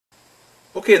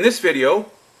Okay, in this video,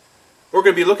 we're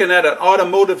going to be looking at an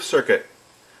automotive circuit.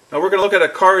 Now we're going to look at a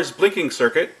car's blinking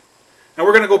circuit, and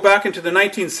we're going to go back into the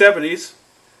 1970s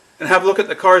and have a look at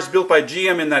the cars built by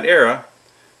GM in that era,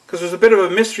 because there's a bit of a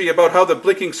mystery about how the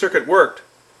blinking circuit worked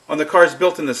on the cars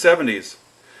built in the 70s.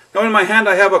 Now in my hand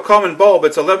I have a common bulb.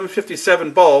 It's a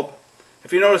 1157 bulb.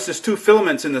 If you notice, there's two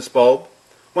filaments in this bulb.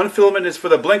 One filament is for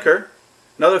the blinker,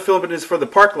 another filament is for the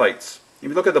park lights. If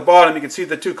you look at the bottom, you can see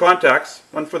the two contacts,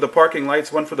 one for the parking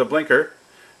lights, one for the blinker.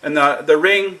 And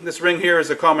this ring here is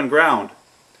a common ground.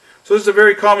 So this is a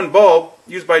very common bulb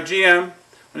used by GM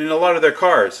in a lot of their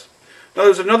cars. Now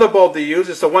there's another bulb they use.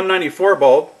 It's a 194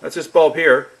 bulb. That's this bulb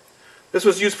here. This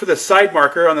was used for the side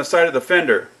marker on the side of the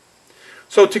fender.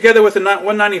 So together with the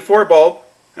 194 bulb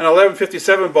and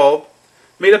 1157 bulb,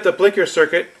 made up the blinker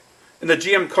circuit in the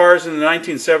GM cars in the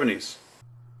 1970s.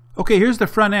 Okay, here's the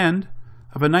front end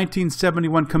of a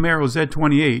 1971 Camaro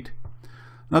Z28.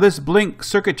 Now this blink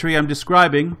circuitry I'm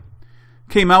describing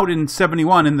came out in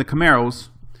 71 in the Camaros.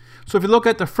 So if you look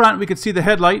at the front, we can see the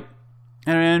headlight,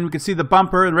 and we can see the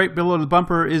bumper, and right below the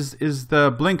bumper is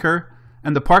the blinker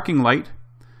and the parking light.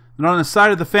 And on the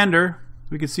side of the fender,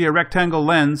 we can see a rectangle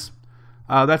lens.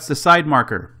 That's the side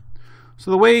marker.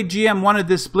 So the way GM wanted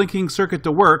this blinking circuit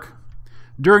to work,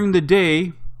 during the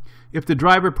day, if the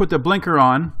driver put the blinker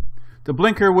on, the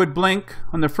blinker would blink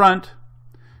on the front,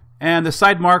 and the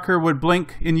side marker would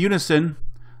blink in unison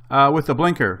with the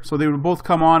blinker. So they would both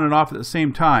come on and off at the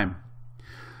same time.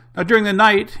 Now during the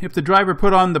night, if the driver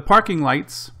put on the parking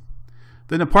lights,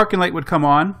 then the parking light would come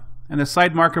on, and the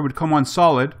side marker would come on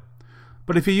solid.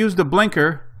 But if you used the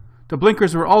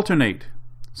blinkers would alternate.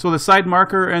 So the side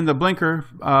marker and the blinker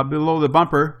below the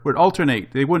bumper would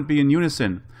alternate. They wouldn't be in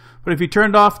unison. But if you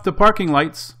turned off the parking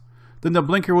lights, then the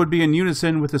blinker would be in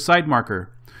unison with the side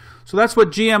marker. So that's what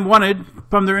GM wanted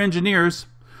from their engineers.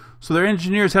 So their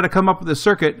engineers had to come up with a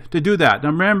circuit to do that. Now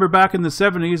remember, back in the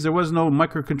 70s, there was no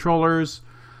microcontrollers.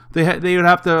 They would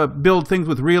have to build things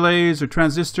with relays or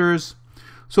transistors.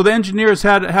 So the engineers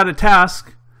had a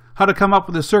task how to come up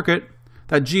with a circuit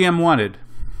that GM wanted.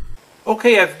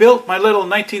 Okay, I've built my little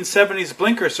 1970s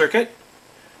blinker circuit.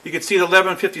 You can see the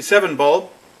 1157 bulb,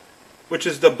 which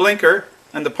is the blinker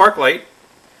and the park light.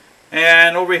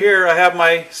 And over here I have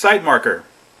my side marker.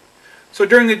 So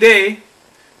during the day,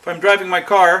 if I'm driving my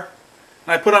car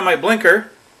and I put on my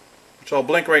blinker, which I'll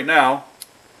blink right now,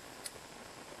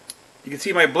 you can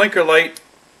see my blinker light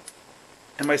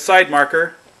and my side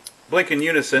marker blink in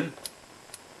unison.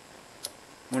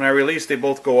 When I release, they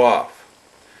both go off.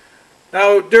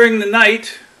 Now during the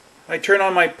night, I turn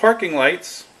on my parking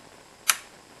lights.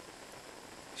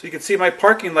 So you can see my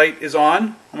parking light is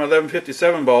on my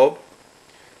 1157 bulb,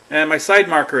 and my side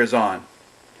marker is on.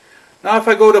 Now if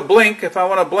I go to blink, if I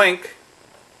want to blink,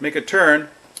 make a turn,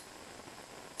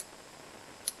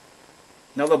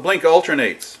 now the blink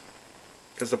alternates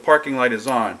because the parking light is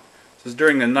on. This is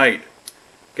during the night.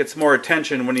 It gets more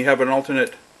attention when you have an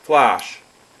alternate flash.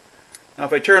 Now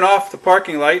if I turn off the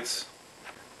parking lights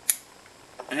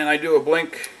and I do a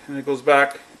blink, and it goes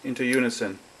back into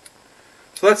unison.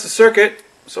 So that's the circuit.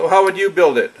 So how would you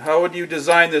build it? How would you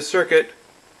design this circuit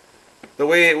the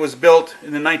way it was built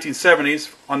in the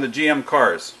 1970s on the GM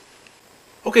cars?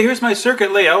 Okay, here's my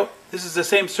circuit layout. This is the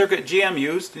same circuit GM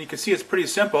used, and you can see it's pretty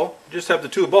simple. You just have the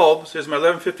two bulbs. There's my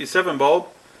 1157 bulb,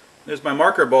 there's my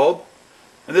marker bulb,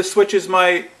 and this switch is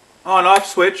my on-off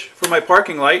switch for my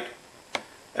parking light,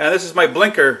 and this is my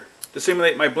blinker to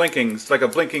simulate my blinking. It's like a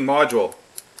blinking module.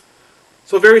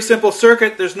 So very simple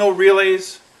circuit. There's no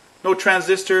relays, no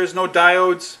transistors, no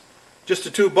diodes, just the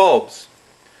two bulbs.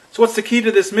 So what's the key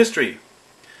to this mystery?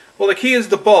 Well, the key is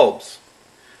the bulbs.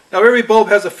 Now every bulb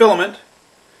has a filament,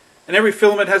 and every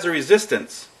filament has a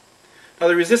resistance. Now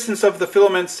the resistance of the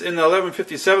filaments in the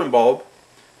 1157 bulb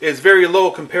is very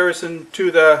low comparison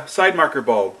to the side marker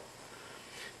bulb.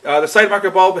 The side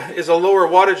marker bulb is a lower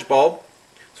wattage bulb,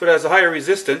 so it has a higher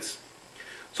resistance.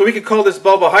 So we could call this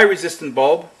bulb a high resistant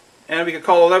bulb, and we could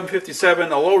call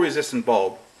 1157 a low resistant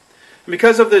bulb. And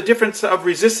because of the difference of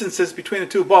resistances between the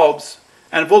two bulbs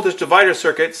and voltage divider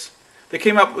circuits, they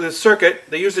came up with this circuit.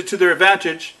 They used it to their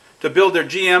advantage to build their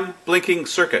GM blinking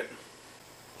circuit.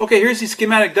 Okay, here's the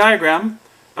schematic diagram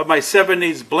of my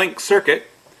 70s blink circuit,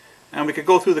 and we could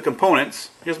go through the components.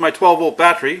 Here's my 12-volt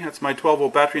battery. That's my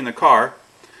 12-volt battery in the car.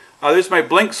 There's my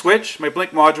blink switch, my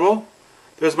blink module.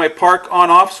 There's my park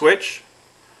on-off switch,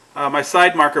 my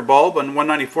side marker bulb and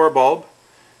 194 bulb,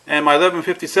 and my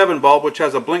 1157 bulb, which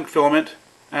has a blink filament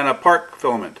and a park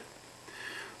filament.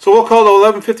 So we'll call the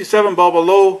 1157 bulb a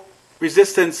low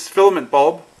resistance filament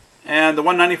bulb, and the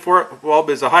 194 bulb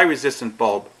is a high resistance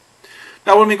bulb.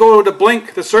 Now when we go to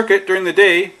blink the circuit during the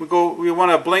day, we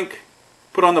want to blink,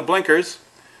 put on the blinkers.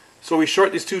 So we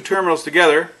short these two terminals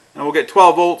together, and we'll get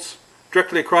 12 volts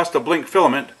directly across the blink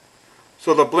filament.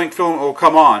 So the blink filament will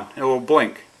come on, it will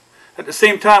blink. At the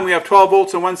same time, we have 12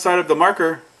 volts on one side of the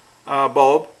marker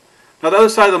bulb. Now the other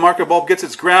side of the marker bulb gets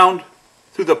its ground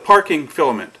through the parking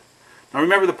filament. Now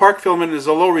remember, the park filament is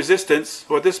a low resistance,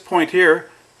 so at this point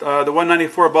here, the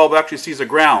 194 bulb actually sees a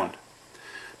ground.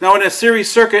 Now in a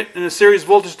series circuit, in a series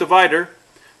voltage divider,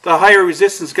 the higher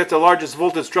resistance gets the largest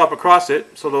voltage drop across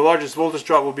it, so the largest voltage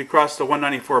drop will be across the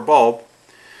 194 bulb.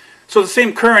 So the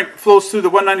same current flows through the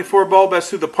 194 bulb as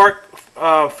through the park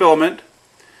filament,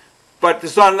 but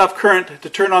there's not enough current to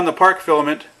turn on the park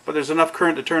filament, but there's enough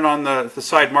current to turn on the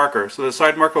side marker, so the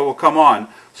side marker will come on.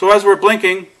 So as we're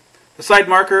blinking, the side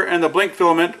marker and the blink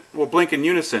filament will blink in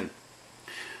unison.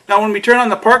 Now when we turn on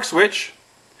the park switch,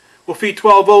 we'll feed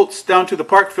 12 volts down to the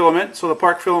park filament, so the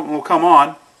park filament will come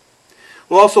on.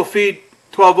 We'll also feed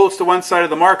 12 volts to one side of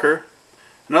the marker.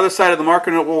 Another side of the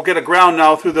marker will get a ground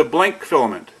now through the blink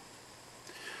filament.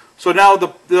 So now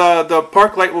the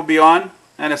park light will be on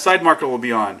and a side marker will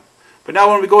be on. But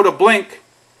now when we go to blink,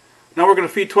 now we're going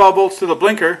to feed 12 volts to the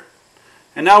blinker,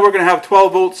 and now we're going to have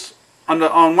 12 volts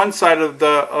on one side of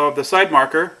the side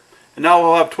marker, and now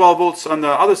we'll have 12 volts on the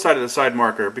other side of the side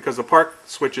marker because the park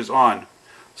switch is on.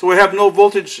 So we have no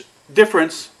voltage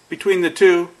difference between the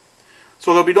two,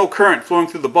 so there'll be no current flowing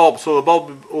through the bulb, so the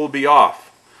bulb will be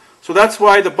off. So that's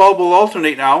why the bulb will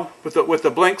alternate now with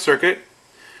the blink circuit.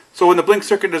 So when the blink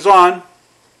circuit is on,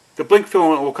 the blink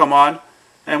filament will come on,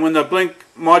 and when the blink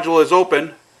module is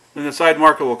open, then the side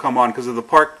marker will come on because of the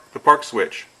park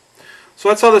switch. So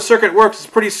that's how the circuit works. It's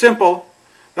pretty simple.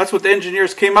 That's what the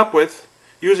engineers came up with,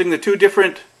 using the two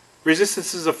different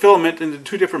resistances of filament in the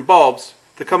two different bulbs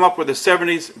to come up with a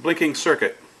 70s blinking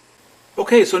circuit.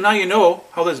 Okay, so now you know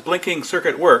how this blinking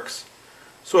circuit works.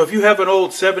 So if you have an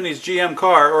old 70s GM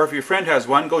car, or if your friend has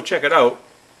one, go check it out.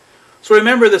 So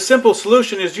remember, the simple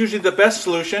solution is usually the best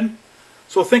solution.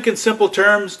 So think in simple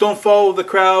terms, don't follow the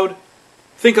crowd,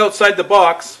 think outside the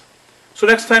box. So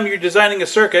next time you're designing a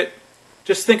circuit,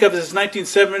 just think of this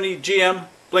 1970 GM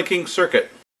blinking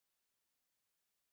circuit.